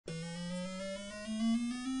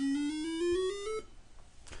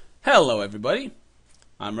Hello everybody,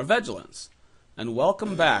 I'm Revegilance, and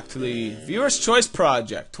welcome back to the Viewer's Choice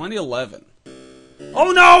Project 2011.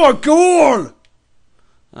 Oh no, a ghoul!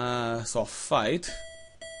 So I'll fight.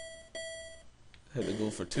 Hit the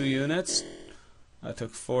ghoul for 2 units. I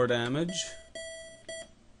took 4 damage.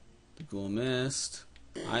 The ghoul missed.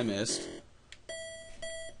 I missed.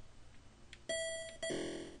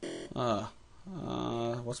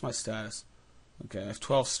 What's my status? Okay, I have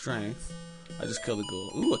 12 strength. I just killed a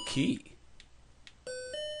ghoul. Ooh, a key.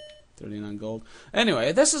 39 gold.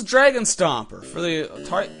 Anyway, this is Dragonstomper for the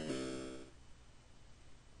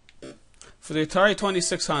Atari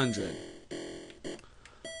 2600.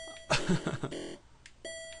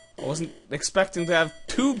 I wasn't expecting to have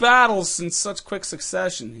 2 battles in such quick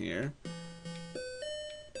succession here.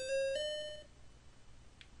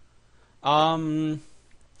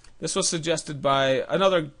 This was suggested by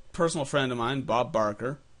another personal friend of mine, Bob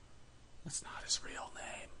Barker. That's not his real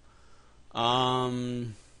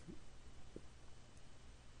name.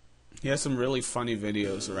 He has some really funny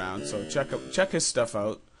videos around, so check his stuff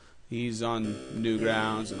out. He's on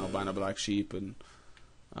Newgrounds and Albino Black Sheep and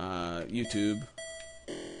YouTube.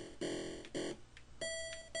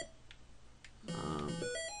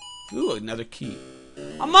 Ooh, another key.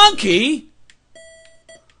 A monkey!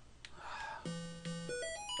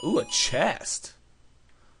 Ooh, a chest.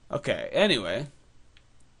 Okay, anyway.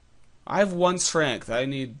 I have 1 strength. I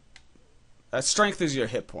need... strength is your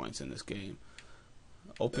hit points in this game.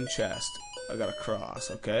 Open chest. I got a cross,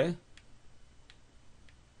 okay?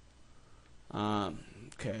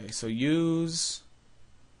 Okay, so use...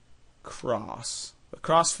 cross. The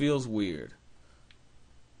cross feels weird.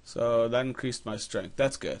 So that increased my strength.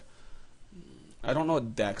 That's good. I don't know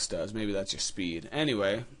what Dex does. Maybe that's your speed.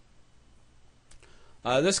 Anyway...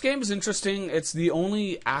 this game is interesting. It's the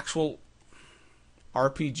only actual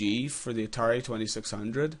RPG for the Atari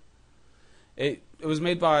 2600. It was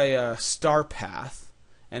made by Starpath,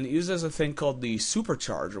 and it uses a thing called the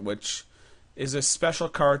Supercharger, which is a special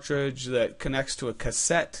cartridge that connects to a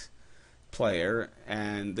cassette player,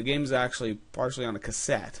 and the game is actually partially on a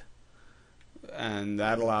cassette, and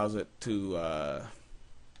that allows it to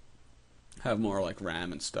have more like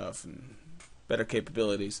RAM and stuff and better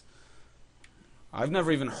capabilities. I've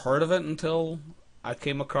never even heard of it until I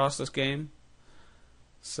came across this game.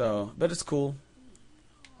 So, but it's cool.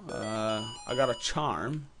 I got a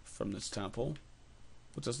charm from this temple.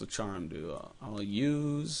 What does the charm do? I'll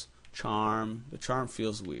use charm. The charm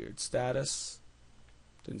feels weird. Status.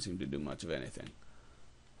 Didn't seem to do much of anything.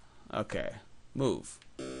 Okay. Move.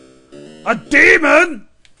 A demon!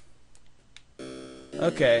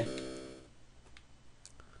 Okay.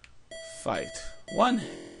 Fight. 1.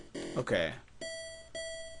 Okay.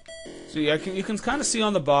 So yeah, you can kind of see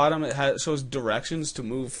on the bottom it shows directions to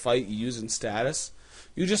move, fight, use, and status.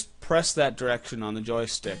 You just press that direction on the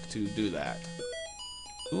joystick to do that.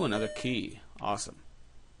 Ooh, another key. Awesome.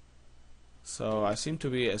 So I seem to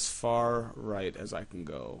be as far right as I can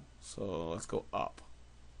go. So let's go up.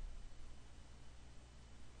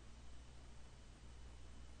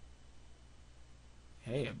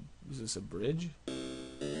 Hey, is this a bridge?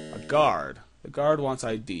 A guard. The guard wants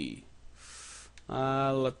ID.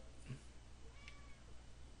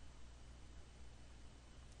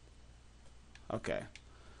 Okay.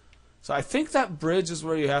 So I think that bridge is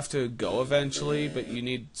where you have to go eventually, but you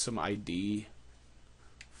need some ID.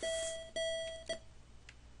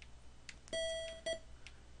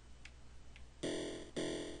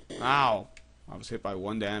 Ow! I was hit by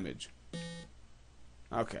 1 damage.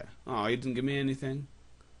 Okay. Oh, he didn't give me anything?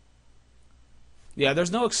 Yeah,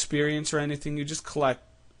 there's no experience or anything. You just collect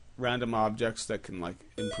random objects that can, like,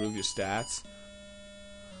 improve your stats.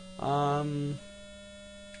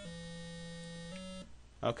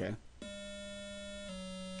 Okay.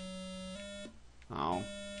 Oh.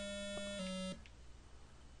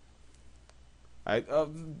 I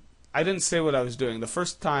didn't say what I was doing. The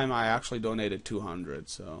first time I actually donated 200,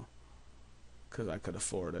 so because I could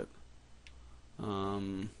afford it.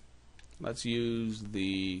 Let's use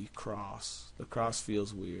the cross. The cross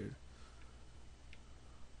feels weird.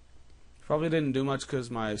 Probably didn't do much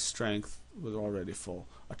because my strength was already full.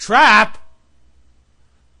 A trap!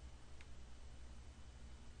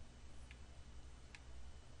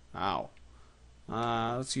 Ow.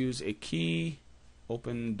 Let's use a key.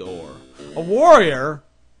 Open door. A warrior?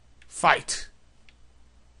 Fight.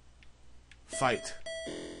 Fight.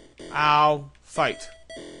 Ow. Fight.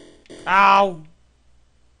 Ow.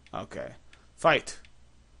 Okay. Fight.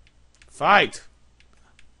 Fight.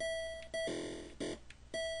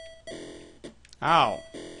 Ow.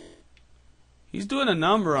 He's doing a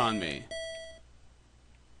number on me.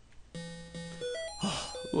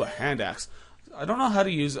 Ooh, a hand axe. I don't know how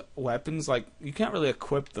to use weapons. Like, you can't really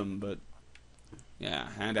equip them, but yeah,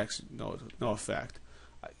 hand axe, no effect.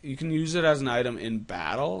 You can use it as an item in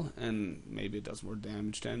battle, and maybe it does more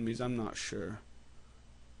damage to enemies. I'm not sure.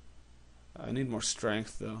 I need more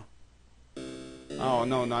strength, though. Oh,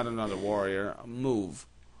 no, not another warrior. Move.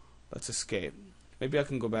 Let's escape. Maybe I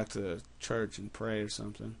can go back to the church and pray or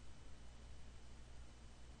something.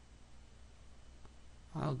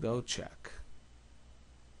 I'll go check.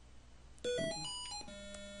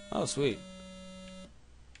 Oh, sweet.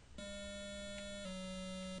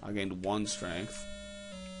 I gained 1 strength.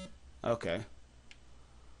 Okay.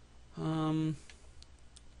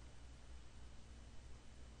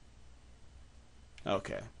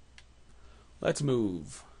 Okay. Let's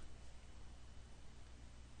move.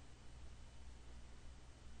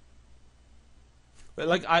 But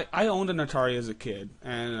like I owned an Atari as a kid,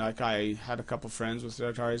 and like I had a couple friends with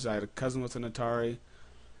Ataris. I had a cousin with an Atari,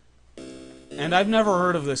 and I've never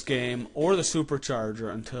heard of this game or the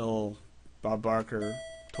Supercharger until Bob Barker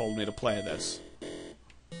told me to play this.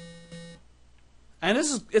 And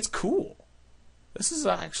it's cool. This is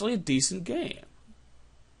actually a decent game.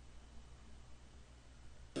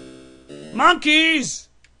 Monkeys!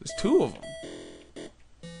 There's 2 of them.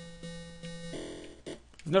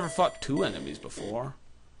 I've never fought 2 enemies before.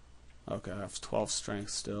 Okay, I have 12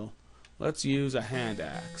 strength still. Let's use a hand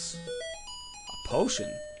axe. A potion.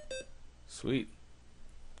 Sweet.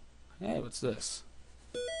 Hey, what's this?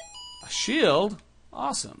 A shield?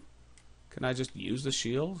 Awesome. Can I just use the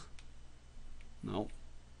shield? No.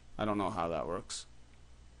 I don't know how that works.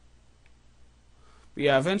 But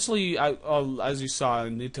yeah, eventually, as you saw, I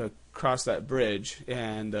need to cross that bridge,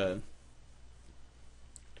 and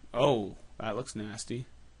oh, that looks nasty.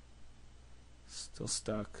 Still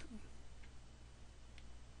stuck.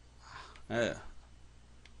 I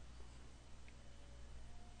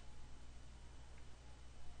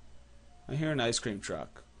hear an ice cream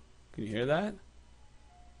truck. Can you hear that?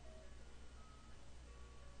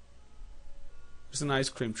 There's an ice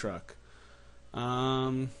cream truck.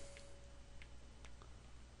 What's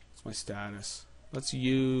my status? Let's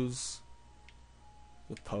use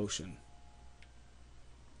the potion.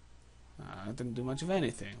 That didn't do much of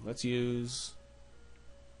anything. Let's use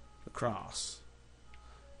the cross.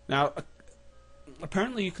 Now,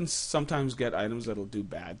 apparently you can sometimes get items that'll do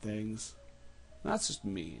bad things. That's just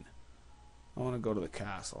mean. I want to go to the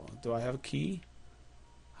castle. Do I have a key?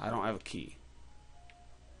 I don't have a key.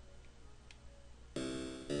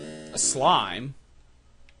 A slime?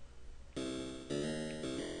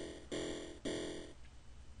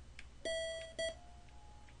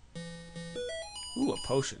 Ooh, a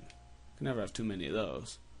potion. Can never have too many of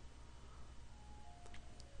those.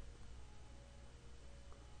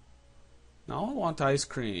 Now I want ice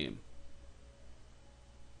cream.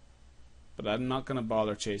 But I'm not going to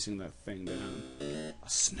bother chasing that thing down. A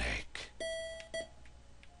snake.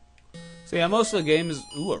 So yeah, most of the game is...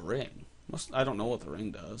 Ooh, a ring. I don't know what the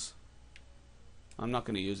ring does. I'm not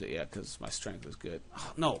going to use it yet because my strength is good.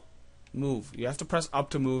 Oh, no. Move. You have to press up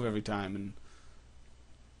to move every time, and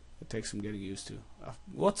it takes some getting used to.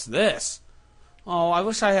 What's this? Oh, I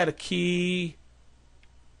wish I had a key.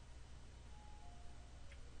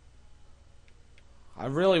 I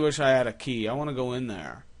really wish I had a key. I want to go in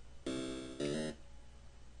there.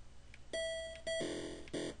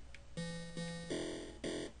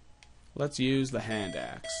 Let's use the hand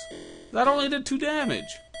axe. That only did 2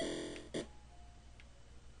 damage.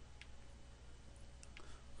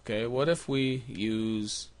 Okay, what if we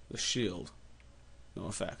use the shield? No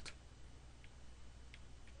effect.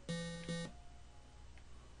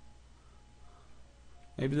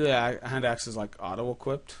 Maybe the hand axe is like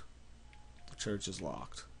auto-equipped. The church is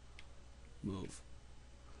locked. Move.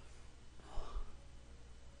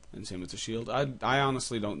 And same with the shield. I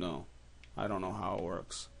honestly don't know. I don't know how it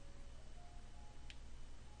works.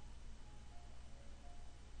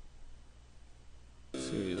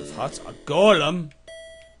 Series of huts. A golem!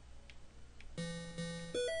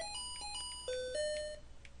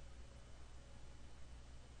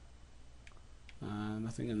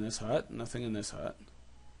 Nothing in this hut. Nothing in this hut.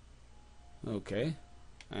 Okay.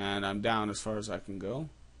 And I'm down as far as I can go.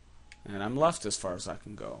 And I'm left as far as I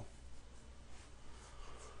can go.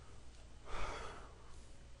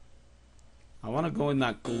 I want to go in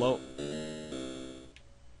that glow.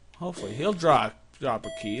 Hopefully he'll drop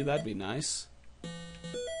a key. That'd be nice.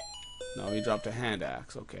 No, he dropped a hand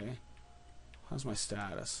axe. Okay. How's my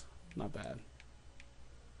status? Not bad.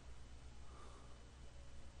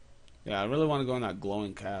 Yeah, I really want to go in that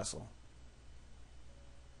glowing castle.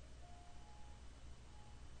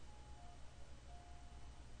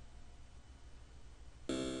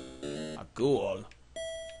 ghoul.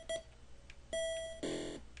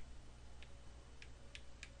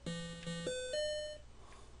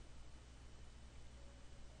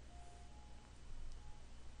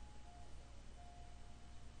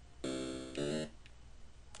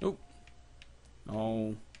 Oh.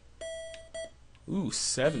 Oh. Ooh,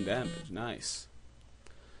 7 damage. Nice.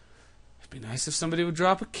 It'd be nice if somebody would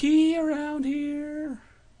drop a key around here.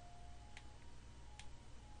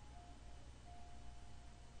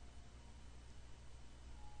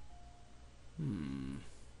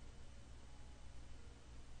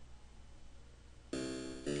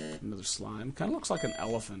 Another slime. Kind of looks like an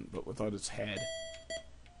elephant, but without its head.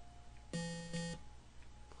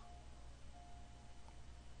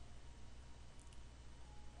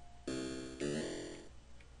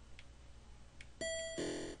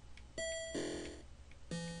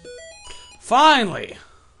 Finally!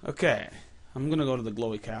 Okay. I'm gonna go to the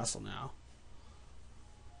glowy castle now.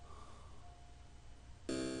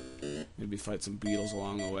 Maybe fight some beetles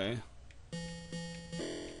along the way.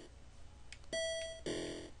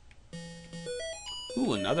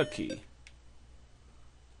 Ooh, another key.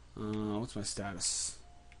 What's my status?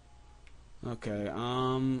 Okay,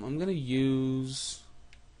 I'm gonna use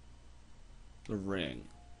the ring.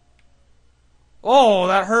 Oh,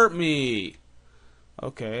 that hurt me!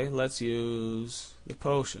 Okay, let's use the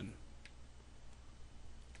potion.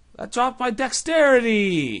 That dropped my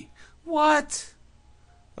dexterity! What?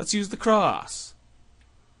 Let's use the cross.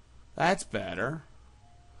 That's better.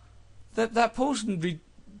 That potion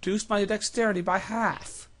reduced my dexterity by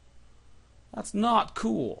half. That's not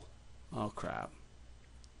cool. Oh, crap.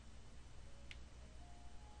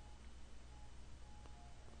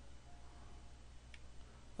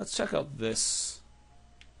 Let's check out this.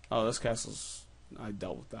 Oh, this castle's... I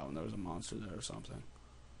dealt with that one. There was a monster there or something.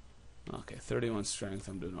 Okay, 31 strength.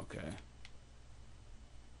 I'm doing okay.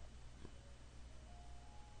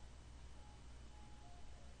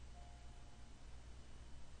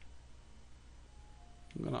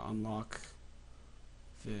 I'm gonna unlock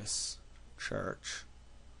this church.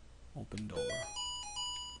 Open door.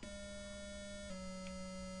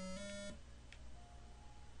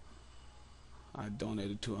 I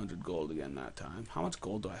donated 200 gold again that time. How much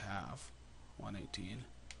gold do I have? 118.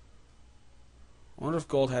 I wonder if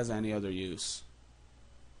gold has any other use.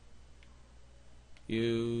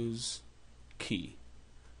 Use key.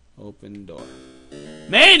 Open door.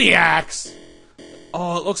 Maniacs!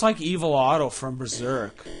 Oh, it looks like Evil Otto from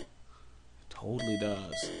Berserk. It totally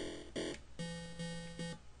does.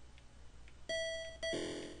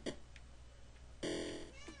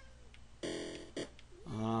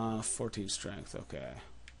 14 strength, okay.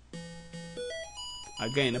 I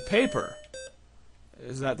gain a paper.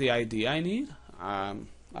 Is that the ID I need? I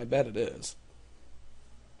bet it is.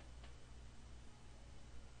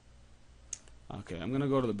 Okay, I'm gonna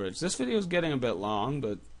go to the bridge. This video is getting a bit long,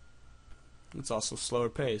 but it's also slower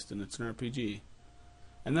paced, and it's an RPG.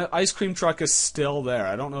 And the ice cream truck is still there.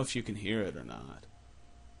 I don't know if you can hear it or not.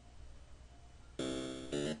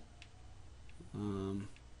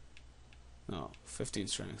 No, 15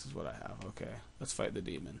 strength is what I have. Okay, let's fight the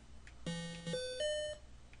demon.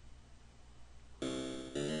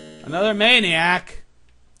 Another maniac!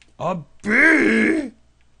 A bee!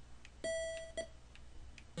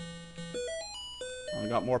 Oh, I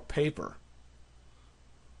got more paper.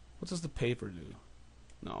 What does the paper do?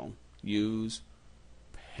 No. Use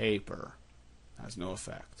paper. Has no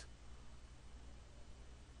effect.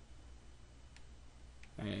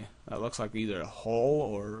 Hey, that looks like either a hole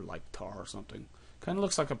or like tar or something. Kind of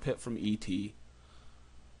looks like a pit from E.T.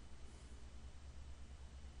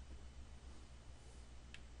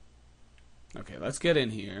 Okay, let's get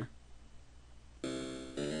in here.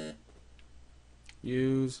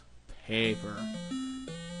 Use paper.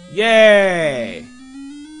 Yay!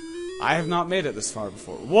 I have not made it this far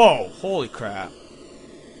before. Whoa! Holy crap.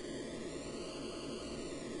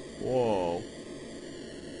 Whoa.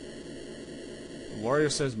 The warrior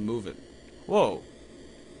says move it. Whoa.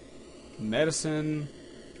 Medicine.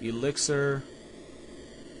 Elixir.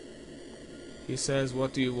 He says,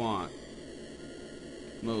 what do you want?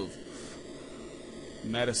 Move.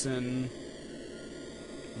 Medicine.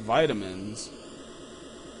 Vitamins.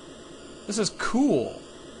 This is cool.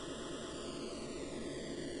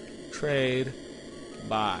 Trade.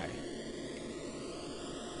 Buy.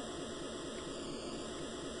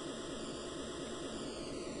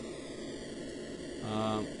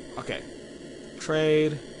 Okay.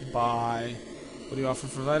 Trade. Buy. What do you offer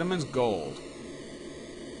for vitamins? Gold.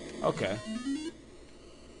 Okay.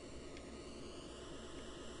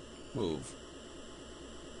 Move.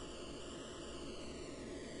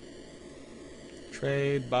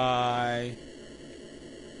 Trade by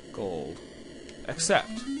gold.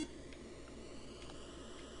 Accept.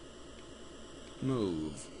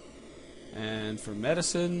 Move. And for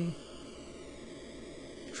medicine,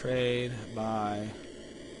 trade by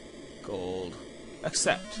gold.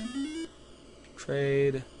 Accept.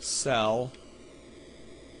 Trade, sell.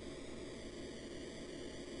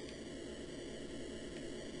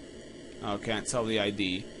 Oh, can't sell the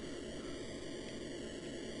ID.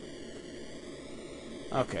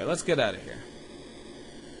 Okay, let's get out of here.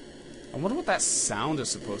 I wonder what that sound is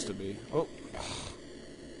supposed to be. Oh.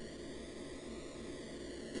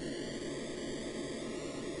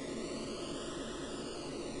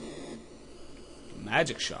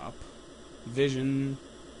 Magic shop. Vision.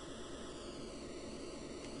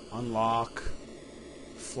 Unlock.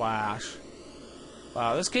 Flash.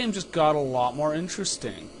 Wow, this game just got a lot more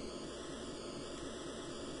interesting.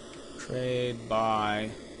 Trade,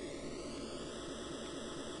 buy.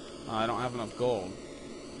 I don't have enough gold.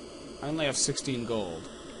 I only have 16 gold.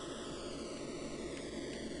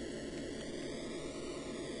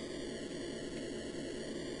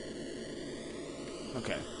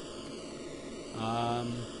 Okay.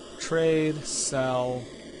 Trade, sell,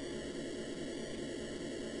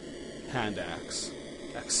 hand axe,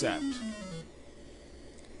 accept.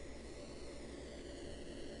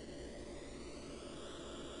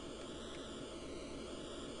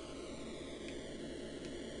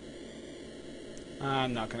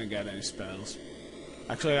 I'm not going to get any spells.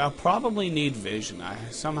 Actually, I'll probably need vision. I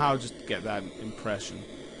somehow just get that impression.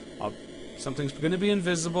 Something's going to be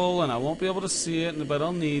invisible, and I won't be able to see it, but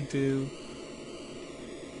I'll need to.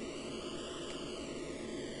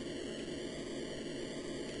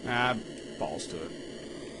 Balls to it.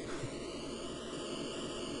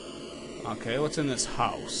 Okay, what's in this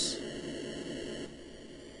house?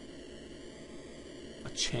 A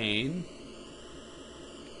chain.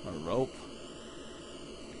 A rope.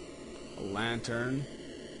 A lantern.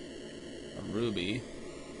 A ruby.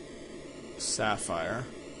 A sapphire.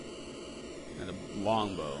 And a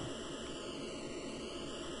longbow.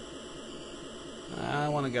 I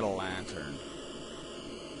want to get a lantern.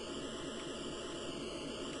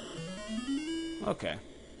 Okay.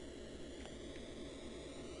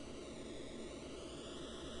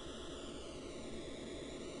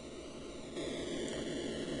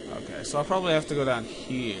 Okay, so I'll probably have to go down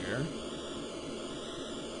here.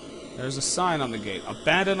 There's a sign on the gate.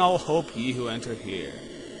 Abandon all hope, ye who enter here.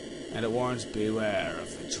 And it warns, beware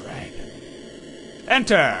of the dragon.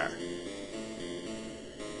 Enter!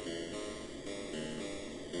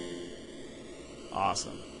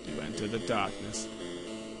 Awesome. You enter the darkness.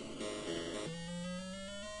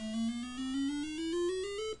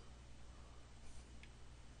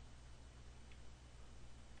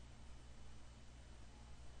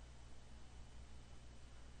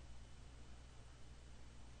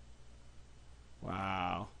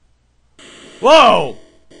 Wow. Whoa!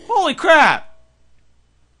 Holy crap!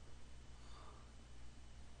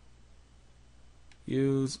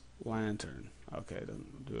 Use lantern. Okay, it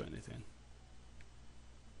doesn't do anything.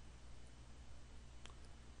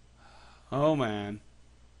 Oh man.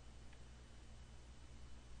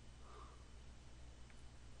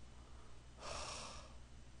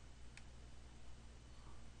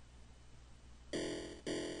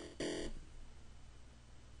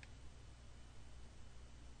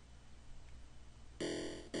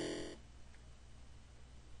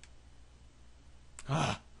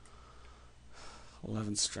 Ah.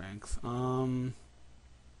 11 strength.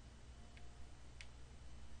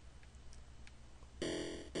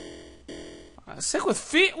 Sick with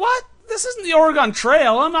feet? What? This isn't the Oregon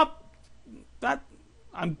Trail. I'm not... That...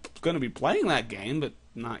 I'm going to be playing that game, but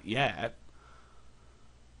not yet.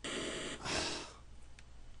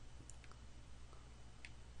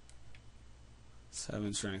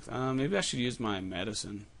 7 strength. Maybe I should use my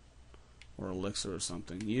medicine. Or elixir or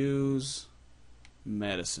something. Use...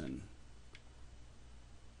 medicine.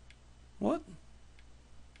 What?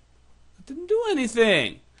 That didn't do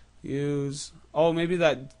anything. Use... Oh, maybe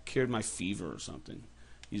that cured my fever or something.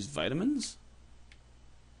 Use vitamins?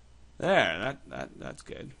 There, that's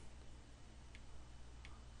good.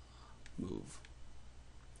 Move.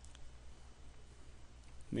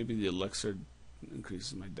 Maybe the elixir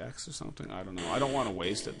increases my dex or something. I don't know. I don't want to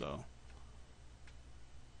waste it, though.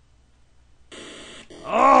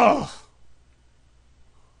 Oh!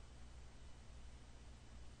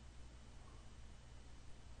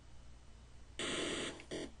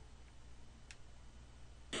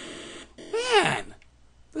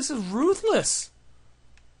 This is ruthless.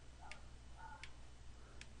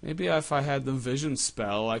 Maybe if I had the vision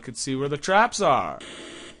spell, I could see where the traps are.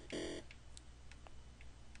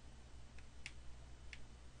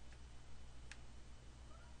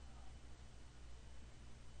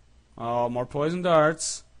 Oh, more poison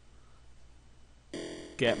darts.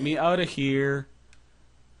 Get me out of here.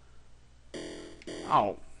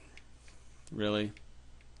 Oh. Really?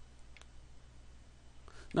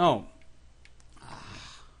 No.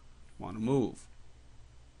 Want to move.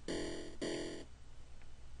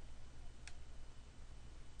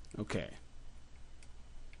 Okay.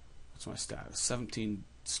 What's my status? 17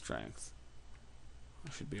 strength.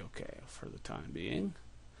 I should be okay for the time being.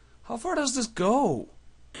 How far does this go?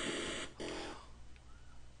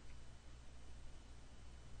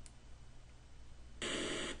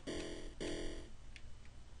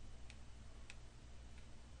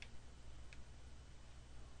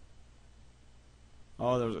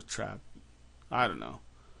 Oh, there was a trap. I don't know.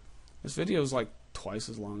 This video is like twice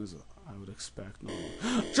as long as I would expect. No.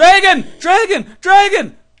 Dragon! Dragon!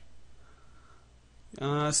 Dragon!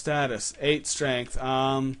 Status 8 strength.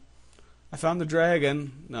 I found the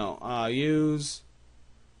dragon. No. Use.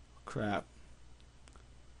 Crap.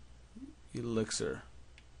 Elixir.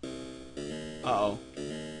 Uh-oh.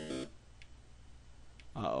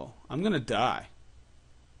 Uh-oh. I'm gonna die.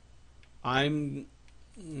 I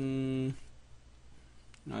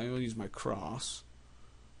will use my cross.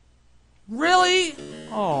 Really?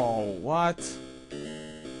 Oh, what?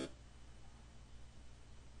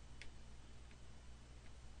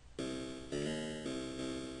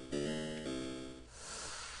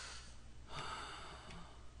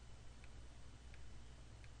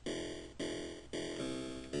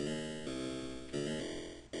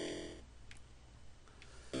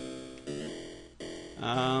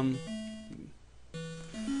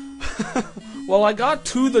 Well, I got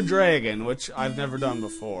to the dragon, which I've never done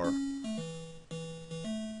before.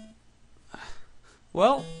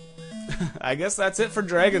 Well, I guess that's it for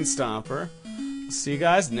Dragonstomper. See you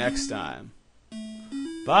guys next time.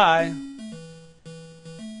 Bye.